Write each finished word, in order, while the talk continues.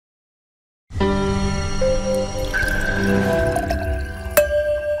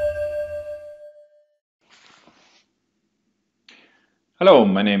Hello,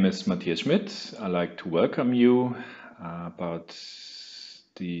 my name is Matthias Schmidt. I'd like to welcome you about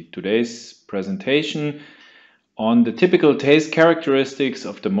today's presentation on the typical taste characteristics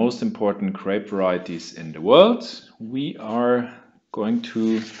of the most important grape varieties in the world. We are going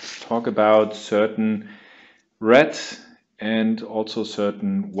to talk about certain red and also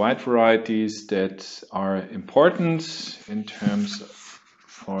certain white varieties that are important in terms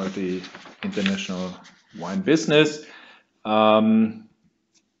for the international wine business.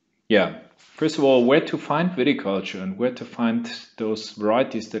 First of all, where to find viticulture and where to find those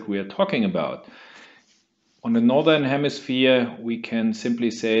varieties that we are talking about. On the Northern Hemisphere, we can simply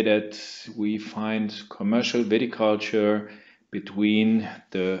say that we find commercial viticulture between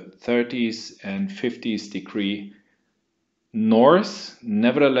the 30s and 50s degree north.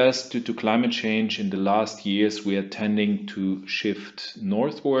 Nevertheless, due to climate change in the last years, we are tending to shift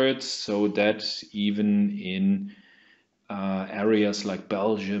northwards, so that even in areas like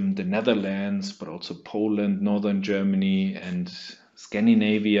Belgium, the Netherlands, but also Poland, Northern Germany and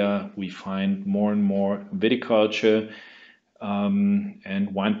Scandinavia, we find more and more viticulture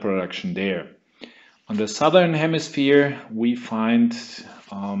and wine production there. On the Southern Hemisphere, we find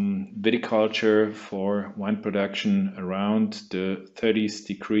viticulture for wine production around the 30th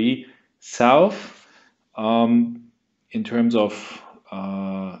degree south. In terms of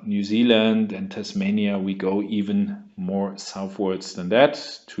New Zealand and Tasmania, we go even more southwards than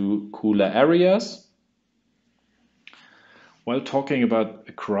that to cooler areas. While talking about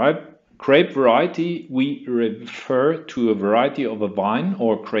a grape variety, we refer to a variety of a vine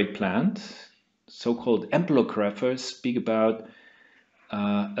or grape plant. So-called ampelographies speak about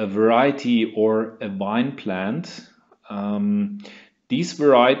a variety or a vine plant. These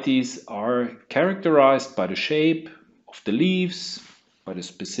varieties are characterized by the shape of the leaves, by the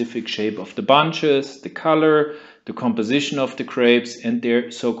specific shape of the bunches, the color, the composition of the grapes, and their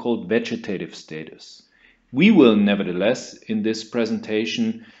so-called vegetative status. We will nevertheless, in this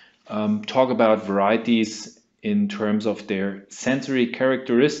presentation, talk about varieties in terms of their sensory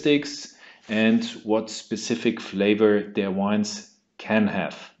characteristics and what specific flavor their wines can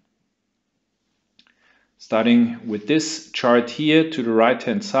have. Starting with this chart here to the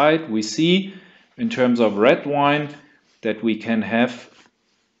right-hand side, we see in terms of red wine that we can have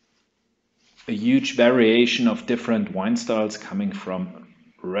a huge variation of different wine styles coming from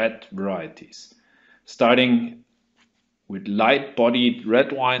red varieties. Starting with light-bodied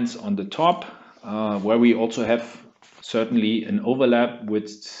red wines on the top, where we also have certainly an overlap with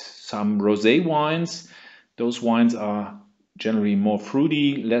some rosé wines. Those wines are generally more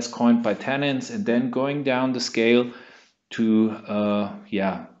fruity, less coined by tannins, and then going down the scale to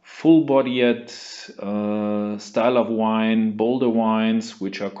full-bodied style of wine, bolder wines,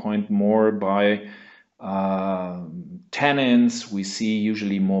 which are coined more by tannins. We see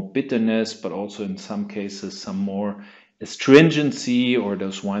usually more bitterness, but also in some cases some more astringency, or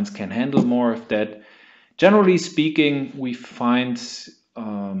those wines can handle more of that. Generally speaking, we find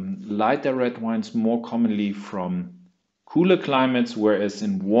lighter red wines more commonly from cooler climates, whereas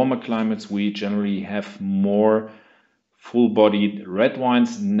in warmer climates we generally have more full-bodied red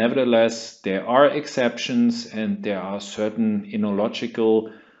wines. Nevertheless, there are exceptions and there are certain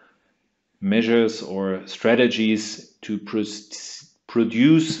enological measures or strategies to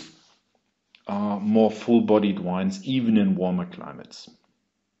produce more full-bodied wines even in warmer climates.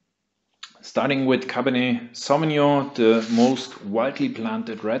 Starting with Cabernet Sauvignon, the most widely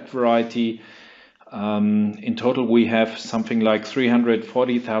planted red variety. In total, we have something like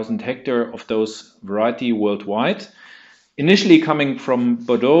 340,000 hectares of those variety worldwide. Initially coming from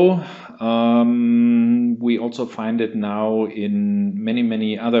Bordeaux, we also find it now in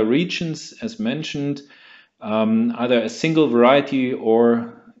many other regions, as mentioned, either a single variety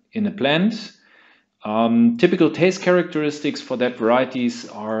or in a blend. Typical taste characteristics for that varieties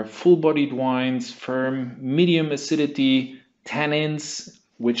are full-bodied wines, firm, medium acidity, tannins,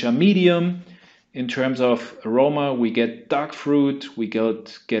 which are medium. In terms of aroma, we get dark fruit, we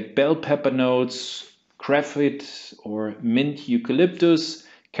get bell pepper notes, graphite or mint eucalyptus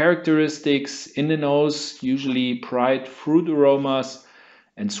characteristics in the nose, usually bright fruit aromas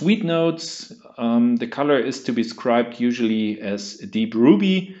and sweet notes. The color is to be described usually as a deep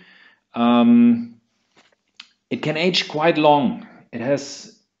ruby. It can age quite long. It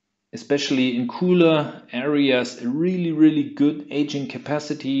has, especially in cooler areas, a really good aging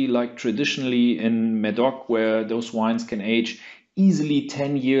capacity, like traditionally in Medoc, where those wines can age easily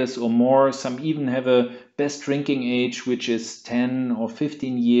 10 years or more. Some even have a best drinking age, which is 10 or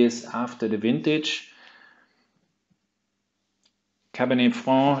 15 years after the vintage. Cabernet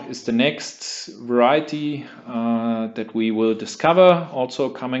Franc is the next variety that we will discover, also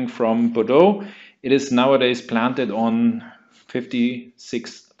coming from Bordeaux. It is nowadays planted on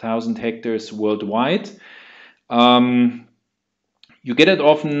 56,000 hectares worldwide. You get it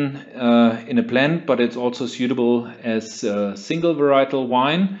often in a blend, but it's also suitable as a single varietal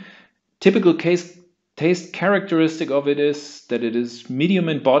wine. Typical taste characteristic of it is that it is medium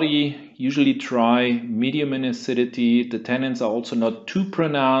in body, usually dry, medium in acidity. The tannins are also not too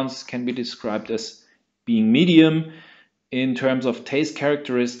pronounced, can be described as being medium. In terms of taste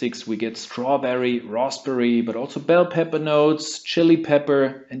characteristics, we get strawberry, raspberry, but also bell pepper notes, chili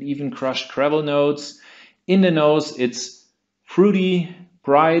pepper, and even crushed gravel notes. In the nose, it's fruity,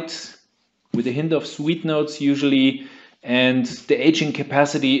 bright, with a hint of sweet notes usually, and the aging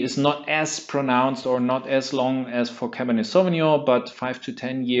capacity is not as pronounced or not as long as for Cabernet Sauvignon, but 5 to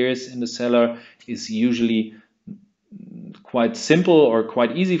 10 years in the cellar is usually quite simple or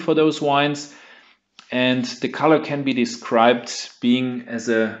quite easy for those wines. And the color can be described being as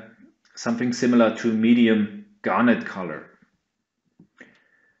something similar to medium garnet color.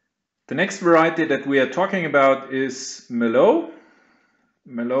 The next variety that we are talking about is Merlot.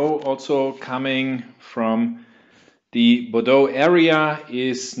 Merlot, also coming from the Bordeaux area,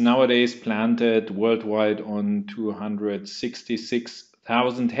 is nowadays planted worldwide on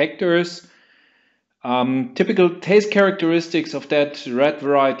 266,000 hectares. Typical taste characteristics of that red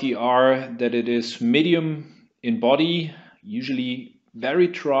variety are that it is medium in body, usually very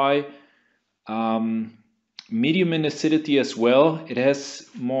dry, medium in acidity as well. It has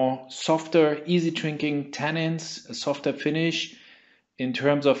more softer, easy drinking tannins, a softer finish. In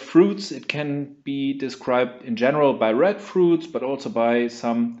terms of fruits, it can be described in general by red fruits, but also by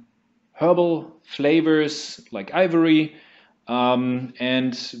some herbal flavors like ivory,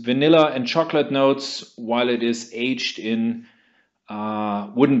 and vanilla and chocolate notes while it is aged in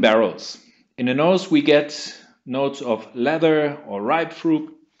wooden barrels. In the nose, we get notes of leather or ripe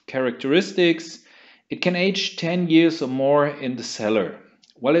fruit characteristics. It can age 10 years or more in the cellar.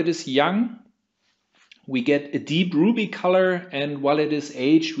 While it is young, we get a deep ruby color, and while it is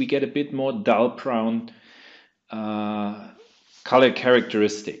aged, we get a bit more dull brown color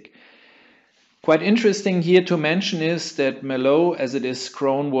characteristic. Quite interesting here to mention is that Merlot, as it is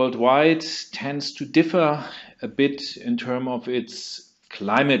grown worldwide, tends to differ a bit in terms of its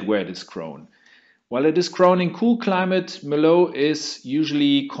climate where it is grown. While it is grown in cool climate, Merlot is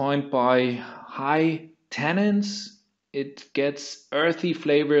usually coined by high tannins. It gets earthy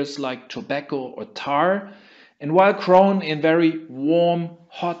flavors like tobacco or tar. And while grown in very warm,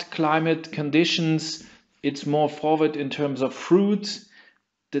 hot climate conditions, it's more forward in terms of fruit.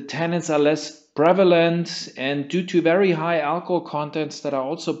 The tannins are less prevalent, and due to very high alcohol contents that are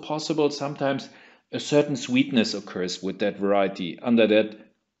also possible, sometimes a certain sweetness occurs with that variety under that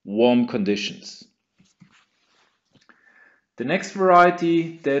warm conditions. The next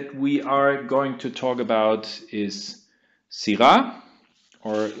variety that we are going to talk about is Syrah,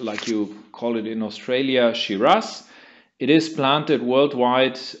 or like you call it in Australia, Shiraz. It is planted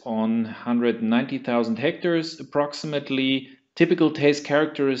worldwide on 190,000 hectares approximately. Typical taste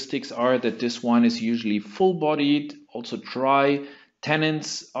characteristics are that this wine is usually full-bodied, also dry.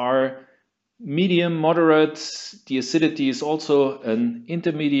 Tannins are medium, moderate. The acidity is also an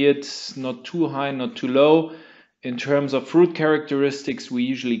intermediate, not too high, not too low. In terms of fruit characteristics, we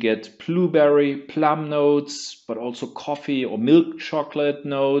usually get blueberry, plum notes, but also coffee or milk chocolate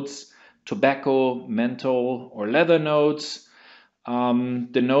notes, tobacco, menthol, or leather notes.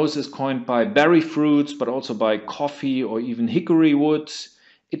 The nose is coined by berry fruits, but also by coffee or even hickory wood.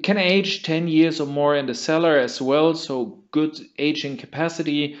 It can age 10 years or more in the cellar as well, so good aging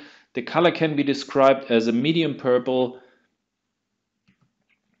capacity. The color can be described as a medium purple.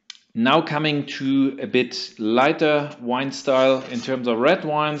 Now coming to a bit lighter wine style in terms of red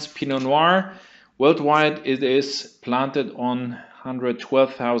wines, Pinot Noir. Worldwide it is planted on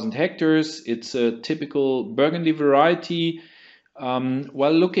 112,000 hectares. It's a typical Burgundy variety.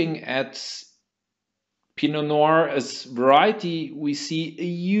 While looking at Pinot Noir as variety, we see a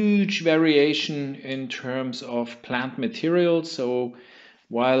huge variation in terms of plant material. So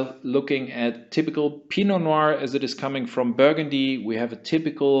while looking at typical Pinot Noir as it is coming from Burgundy, we have a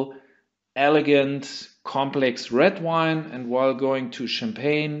typical elegant, complex red wine. And while going to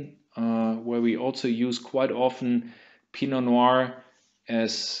Champagne, where we also use quite often Pinot Noir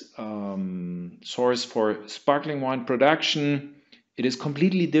as source for sparkling wine production, it is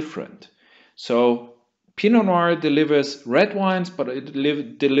completely different. So Pinot Noir delivers red wines, but it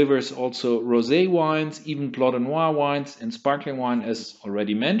delivers also rosé wines, even Blanc de Noir wines, and sparkling wine, as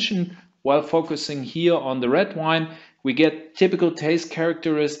already mentioned. While focusing here on the red wine, We get typical taste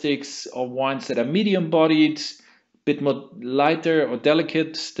characteristics of wines that are medium bodied, a bit more lighter or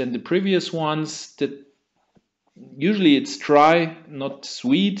delicate than the previous ones. That usually it's dry, not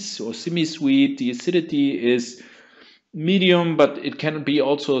sweet or semi-sweet. The acidity is medium, but it can be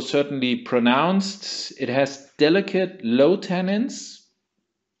also certainly pronounced. It has delicate, low tannins.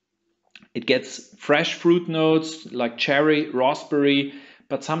 It gets fresh fruit notes like cherry, raspberry,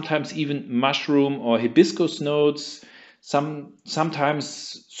 but sometimes even mushroom or hibiscus notes.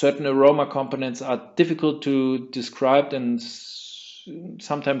 Sometimes certain aroma components are difficult to describe and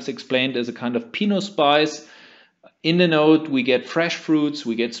sometimes explained as a kind of Pinot spice. In the note, we get fresh fruits,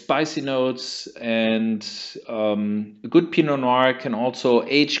 we get spicy notes, and a good Pinot Noir can also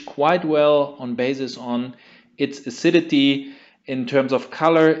age quite well on basis on its acidity. In terms of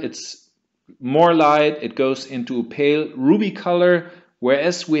color, it's more light, it goes into a pale ruby color,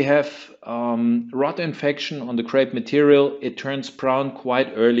 whereas we have rot infection on the grape material, it turns brown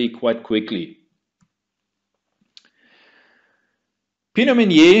quite early, quite quickly. Pinot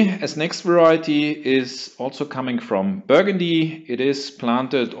Meunier as next variety is also coming from Burgundy. It is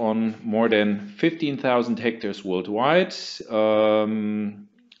planted on more than 15,000 hectares worldwide.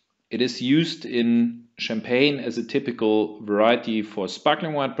 It is used in Champagne as a typical variety for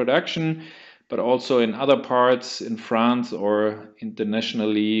sparkling wine production, but also in other parts in France or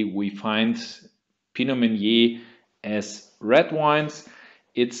internationally we find Pinot Meunier as red wines.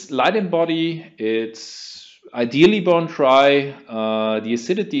 It's light in body, it's ideally bone dry. The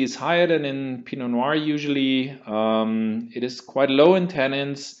acidity is higher than in Pinot Noir usually. It is quite low in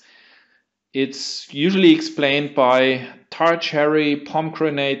tannins. It's usually explained by tart cherry,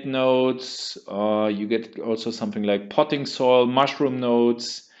 pomegranate notes. You get also something like potting soil, mushroom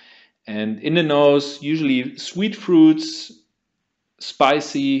notes. And in the nose, usually sweet fruits,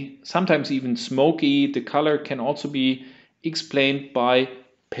 spicy, sometimes even smoky. The color can also be explained by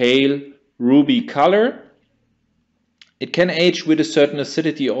pale ruby color. It can age with a certain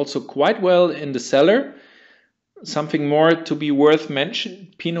acidity also quite well in the cellar. Something more to be worth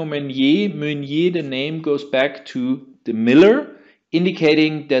mentioning, Pinot Meunier, the name goes back to the miller,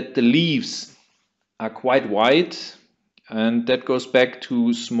 indicating that the leaves are quite white, and that goes back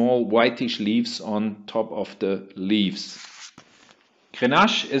to small whitish leaves on top of the leaves.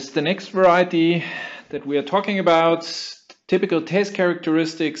 Grenache is the next variety that we are talking about. Typical taste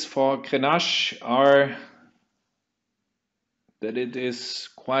characteristics for Grenache are that it is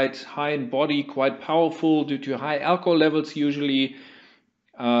quite high in body, quite powerful due to high alcohol levels usually.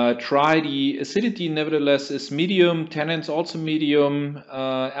 Dry, the acidity nevertheless is medium, tannins also medium,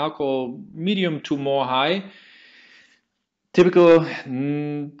 alcohol medium to more high. Typical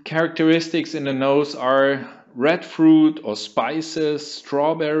characteristics in the nose are red fruit or spices,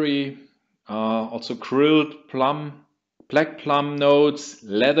 strawberry, also grilled plum, black plum notes,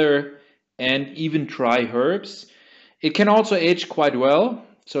 leather, and even dry herbs. It can also age quite well,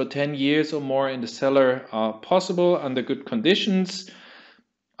 so 10 years or more in the cellar are possible under good conditions.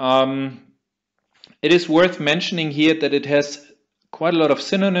 It is worth mentioning here that it has quite a lot of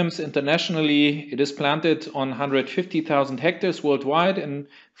synonyms internationally. It is planted on 150,000 hectares worldwide. In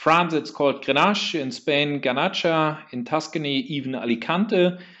France, it's called Grenache. In Spain, Garnacha. In Tuscany, even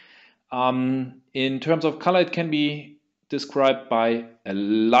Alicante. In terms of color, it can be described by a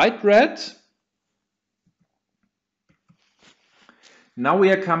light red. Now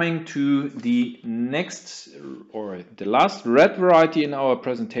we are coming to the next or the last red variety in our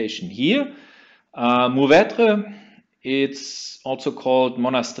presentation here, Mourvedre. It's also called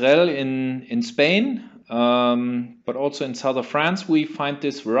Monastrell in Spain, but also in south of France we find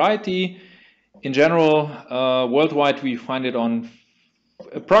this variety. In general, worldwide we find it on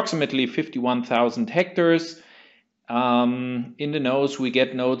approximately 51,000 hectares. In the nose we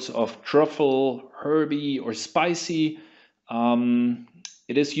get notes of truffle, herby or spicy.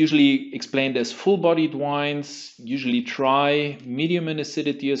 It is usually explained as full-bodied wines, usually dry, medium in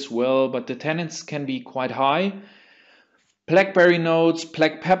acidity as well, but the tannins can be quite high. Blackberry notes,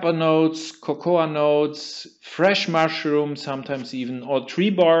 black pepper notes, cocoa notes, fresh mushroom, sometimes even, or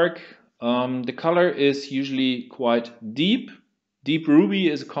tree bark. The color is usually quite deep. Deep ruby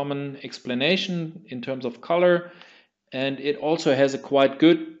is a common explanation in terms of color, and it also has a quite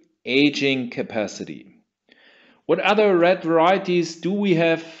good aging capacity. What other red varieties do we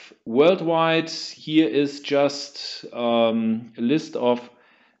have worldwide? Here is just a list of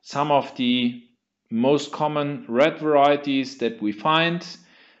some of the most common red varieties that we find.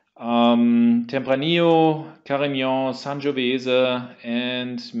 Tempranillo, Carignan, Sangiovese,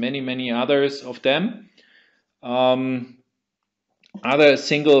 and many others of them. either a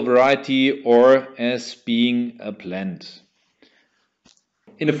single variety or as being a blend.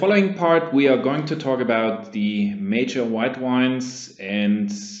 In the following part, we are going to talk about the major white wines and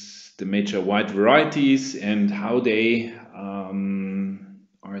the major white varieties and how they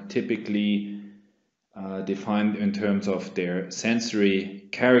are typically defined in terms of their sensory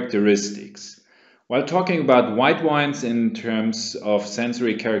characteristics. While talking about white wines in terms of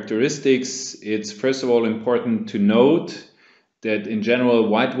sensory characteristics, it's first of all important to note that in general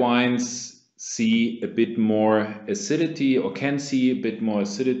white wines see a bit more acidity or can see a bit more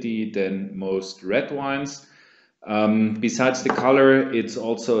acidity than most red wines. Besides the color, it's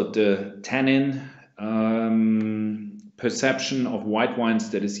also the tannin perception of white wines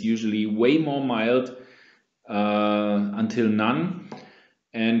that is usually way more mild until none.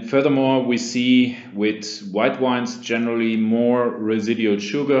 And furthermore, we see with white wines generally more residual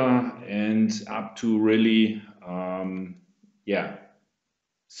sugar and up to really,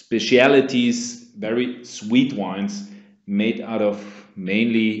 specialities, very sweet wines made out of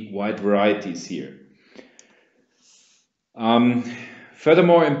mainly white varieties here.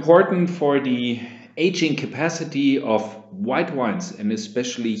 Furthermore, important for the aging capacity of white wines, and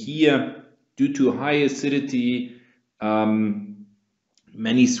especially here due to high acidity,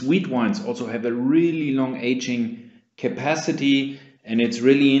 many sweet wines also have a really long aging capacity, and it's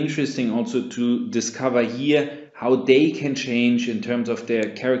really interesting also to discover here how they can change in terms of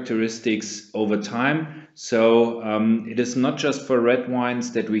their characteristics over time. So it is not just for red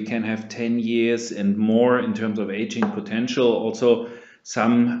wines that we can have 10 years and more in terms of aging potential. Also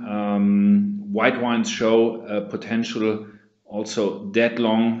some white wines show potential also that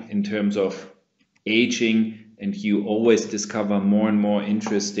long in terms of aging, and you always discover more and more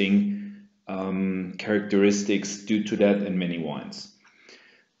interesting characteristics due to that in many wines.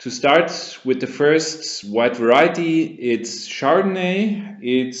 To start with the first white variety, it's Chardonnay.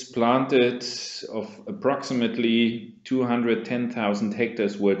 It's planted of approximately 210,000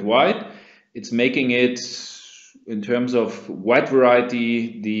 hectares worldwide. It's making it, in terms of white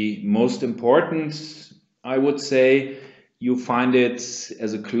variety, the most important, I would say. You find it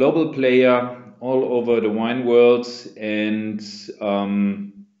as a global player all over the wine world, and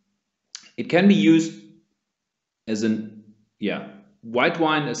it can be used as an white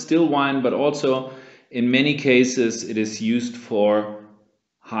wine, a still wine, but also in many cases it is used for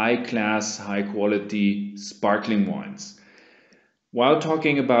high class, high quality sparkling wines. While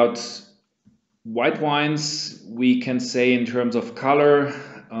talking about white wines, we can say in terms of color,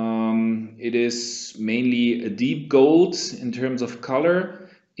 it is mainly a deep gold in terms of color.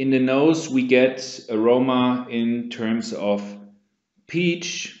 In the nose, we get aroma in terms of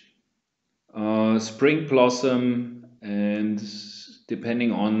peach, spring blossom, and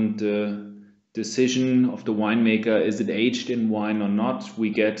depending on the decision of the winemaker, is it aged in wine or not, we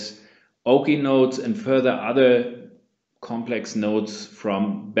get oaky notes and further other complex notes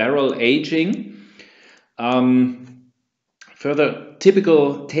from barrel aging. Further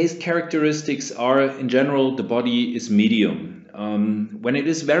typical taste characteristics are, in general, the body is medium. When it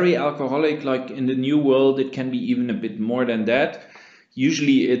is very alcoholic, like in the New World, it can be even a bit more than that.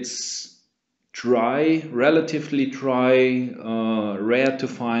 Usually it's dry, relatively dry, rare to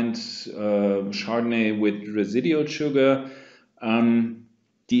find Chardonnay with residual sugar.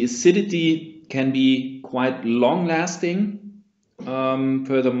 The acidity can be quite long lasting.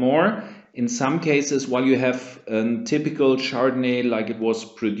 Furthermore, in some cases, while you have a typical Chardonnay like it was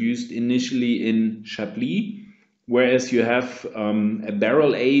produced initially in Chablis, whereas you have a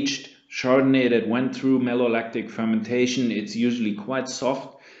barrel-aged Chardonnay that went through malolactic fermentation, it's usually quite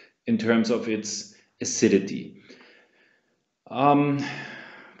soft in terms of its acidity.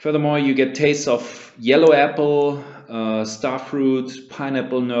 Furthermore, you get tastes of yellow apple, starfruit,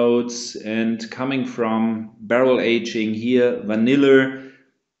 pineapple notes, and coming from barrel aging here, vanilla,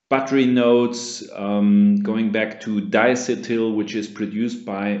 buttery notes, going back to diacetyl, which is produced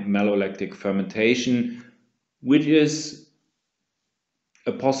by malolactic fermentation, which is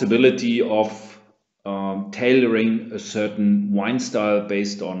a possibility of tailoring a certain wine style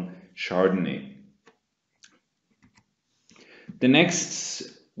based on Chardonnay. The next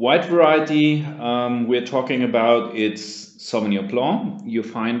white variety we're talking about, it's Sauvignon Blanc. You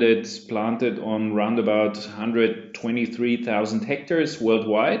find it planted on round about 123,000 hectares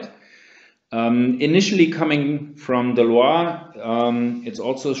worldwide. Initially coming from the Loire, it's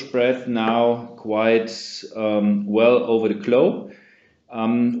also spread now quite well over the globe.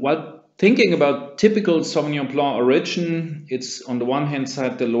 While thinking about typical Sauvignon Blanc origin, it's on the one hand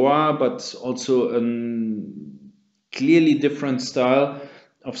side the Loire, but also a clearly different style.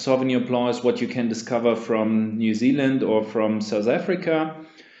 of Sauvignon Blanc is what you can discover from New Zealand or from South Africa.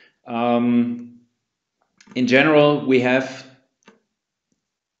 In general, we have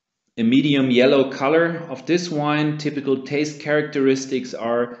a medium yellow color of this wine. Typical taste characteristics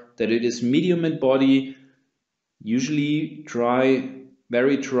are that it is medium in body, usually dry,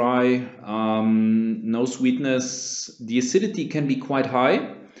 very dry, no sweetness. The acidity can be quite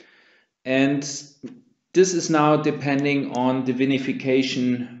high, and this is now depending on the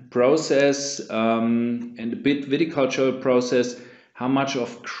vinification process and a bit viticultural process, how much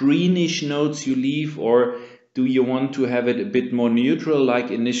of greenish notes you leave, or do you want to have it a bit more neutral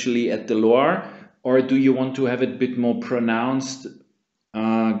like initially at the Loire, or do you want to have it a bit more pronounced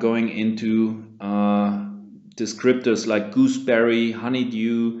going into descriptors like gooseberry,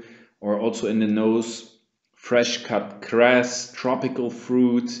 honeydew, or also in the nose, fresh cut grass, tropical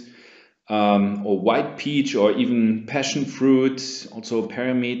fruit, or white peach, or even passion fruit, also a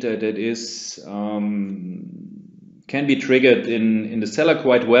parameter that is can be triggered in the cellar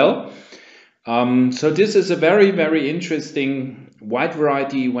quite well. So this is a very, very interesting white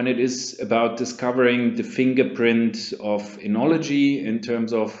variety when it is about discovering the fingerprint of enology in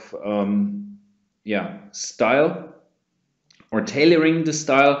terms of style or tailoring the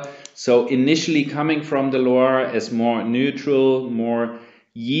style. So initially coming from the Loire as more neutral, more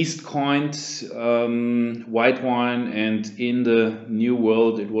yeast coined white wine, and in the New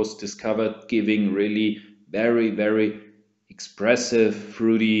World it was discovered giving really very, very expressive,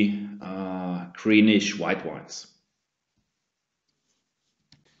 fruity, greenish white wines.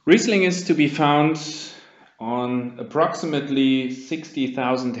 Riesling is to be found on approximately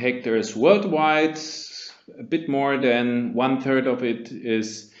 60,000 hectares worldwide. A bit more than 1/3 of it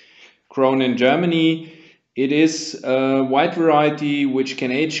is grown in Germany. It is a white variety which can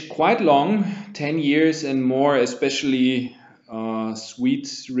age quite long, 10 years and more, especially sweet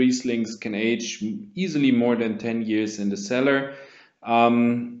Rieslings can age easily more than 10 years in the cellar.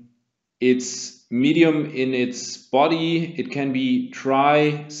 It's medium in its body. It can be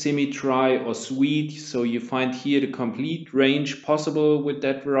dry, semi-dry, or sweet. So you find here the complete range possible with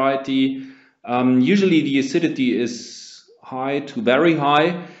that variety. Usually the acidity is high to very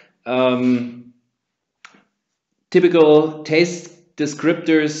high. Typical taste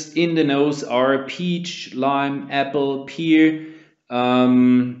descriptors in the nose are peach, lime, apple, pear.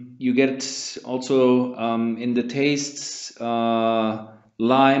 You get also in the tastes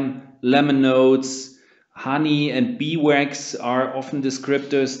lime, lemon notes, honey and bee wax are often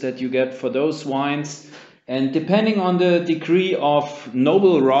descriptors that you get for those wines. And depending on the degree of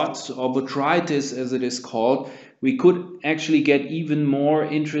noble rot or botrytis as it is called, we could actually get even more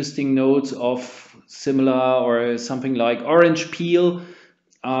interesting notes of similar or something like orange peel.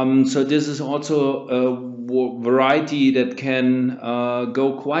 So this is also a variety that can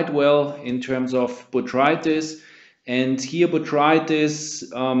go quite well in terms of botrytis. And here botrytis,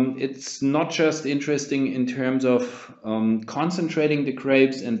 it's not just interesting in terms of concentrating the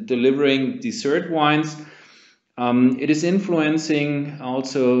grapes and delivering dessert wines. It is influencing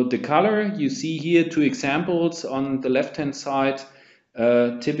also the color. You see here two examples on the left-hand side,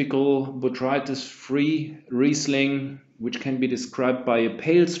 typical botrytis-free Riesling, which can be described by a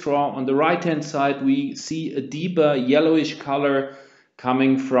pale straw. On the right-hand side, we see a deeper yellowish color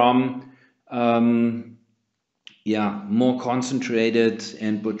coming from more concentrated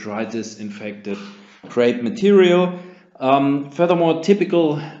and botrytis-infected grape material. Furthermore,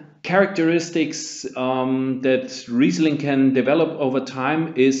 typical characteristics that Riesling can develop over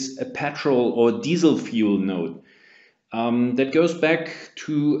time is a petrol or diesel fuel note. That goes back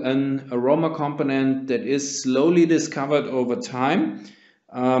to an aroma component that is slowly discovered over time.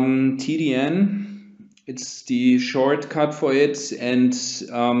 TDN, it's the shortcut for it, and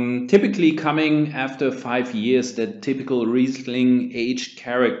typically coming after 5 years, that typical Riesling aged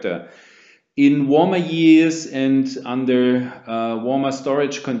character. In warmer years and under warmer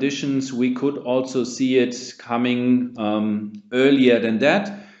storage conditions, we could also see it coming earlier than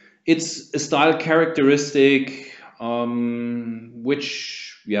that. It's a style characteristic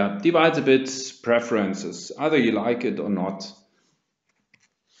which divides a bit preferences, either you like it or not.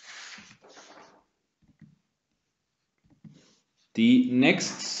 The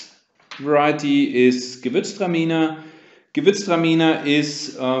next variety is Gewürztraminer. Gewürztraminer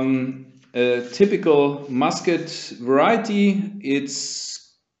is a typical muscat variety.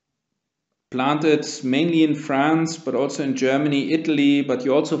 It's planted mainly in France, but also in Germany, Italy, but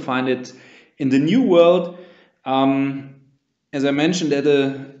you also find it in the New World. As I mentioned,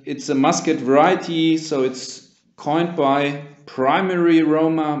 it's a muscat variety, so it's coined by primary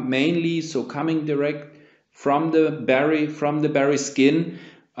aroma mainly, so coming direct from the berry skin.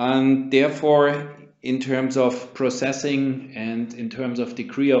 And therefore, in terms of processing and in terms of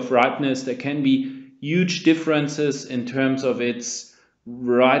degree of ripeness, there can be huge differences in terms of its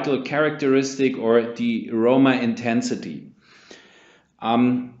varietal characteristic or the aroma intensity.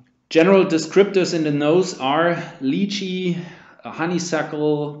 General descriptors in the nose are lychee,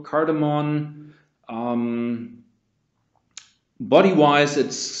 honeysuckle, cardamom. Body-wise,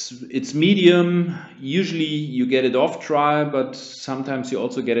 it's medium. Usually you get it off dry, but sometimes you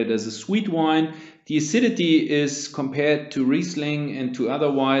also get it as a sweet wine. The acidity is, compared to Riesling and to other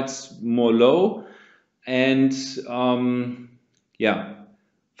whites, more low. And yeah,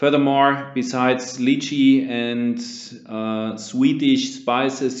 furthermore, besides lychee and sweetish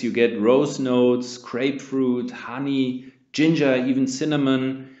spices, you get rose notes, grapefruit, honey, ginger, even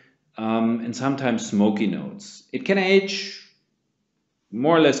cinnamon, and sometimes smoky notes. It can age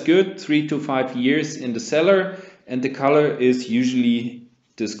more or less good, 3 to 5 years in the cellar, and the color is usually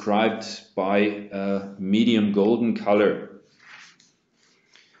described by a medium golden color.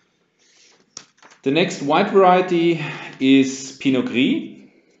 The next white variety is Pinot Gris.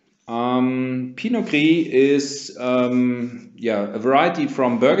 Pinot Gris is a variety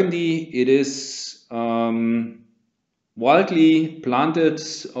from Burgundy. It is widely planted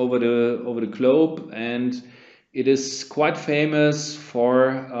over the globe, and it is quite famous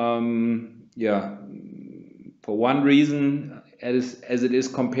for one reason, as it is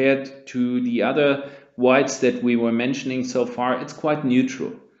compared to the other whites that we were mentioning so far. It's quite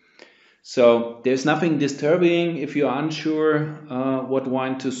neutral. So there's nothing disturbing if you're unsure what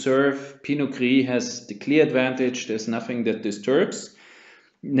wine to serve. Pinot Gris has the clear advantage. There's nothing that disturbs.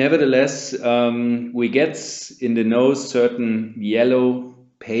 Nevertheless, we get in the nose certain yellow,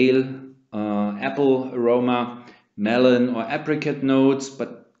 pale apple aroma, melon or apricot notes,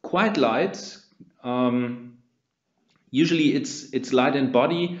 but quite light. Usually it's light in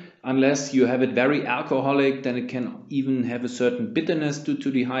body. Unless you have it very alcoholic, then it can even have a certain bitterness due to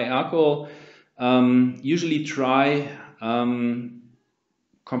the high alcohol. Usually dry,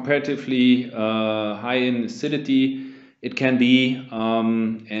 comparatively high in acidity. It can be,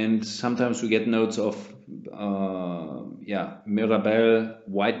 and sometimes we get notes of mirabelle,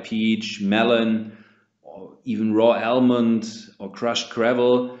 white peach, melon, or even raw almond or crushed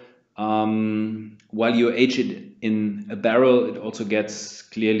gravel. While you age it in a barrel, it also gets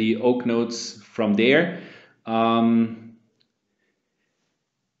clearly oak notes from there.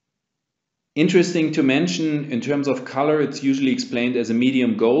 Interesting to mention, in terms of color, it's usually explained as a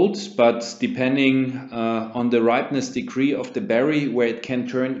medium gold, but depending on the ripeness degree of the berry, where it can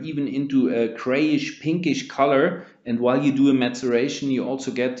turn even into a grayish, pinkish color. And while you do a maceration, you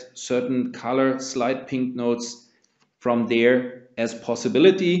also get certain color, slight pink notes from there as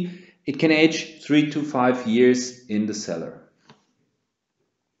possibility. It can age 3 to 5 years in the cellar.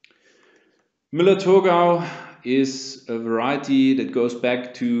 Müller-Thurgau is a variety that goes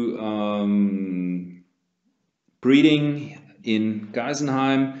back to breeding in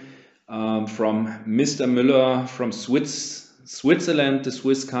Geisenheim from Mr. Müller from Switzerland, the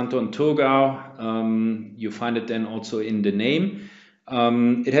Swiss canton Thurgau. You find it then also in the name.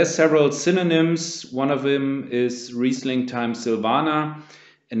 It has several synonyms. One of them is Riesling times Silvaner,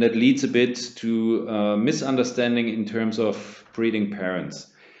 and that leads a bit to misunderstanding in terms of breeding parents.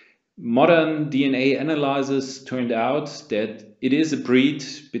 Modern DNA analysis turned out that it is a breed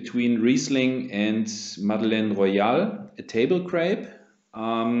between Riesling and Madeleine Royale, a table grape.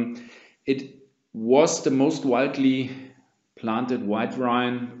 It was the most widely planted white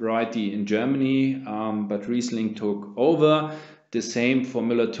wine variety in Germany, but Riesling took over. The same for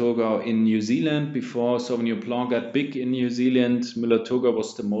Müller-Thurgau in New Zealand. Before Sauvignon Blanc got big in New Zealand, Müller-Thurgau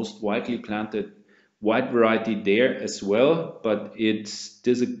was the most widely planted white variety there as well, but it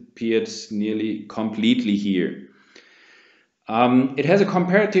disappeared nearly completely here. It has a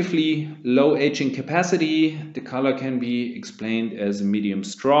comparatively low aging capacity. The color can be explained as a medium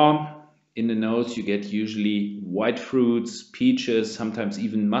straw. In the nose you get usually white fruits, peaches, sometimes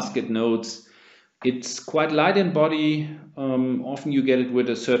even muscat notes. It's quite light in body. Often you get it with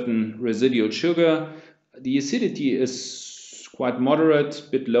a certain residual sugar. The acidity is quite moderate, a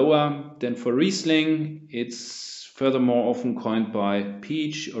bit lower than for Riesling. It's furthermore often coined by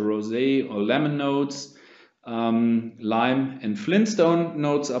peach or rosé or lemon notes. Lime and flintstone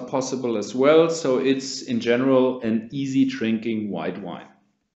notes are possible as well. So it's in general an easy drinking white wine.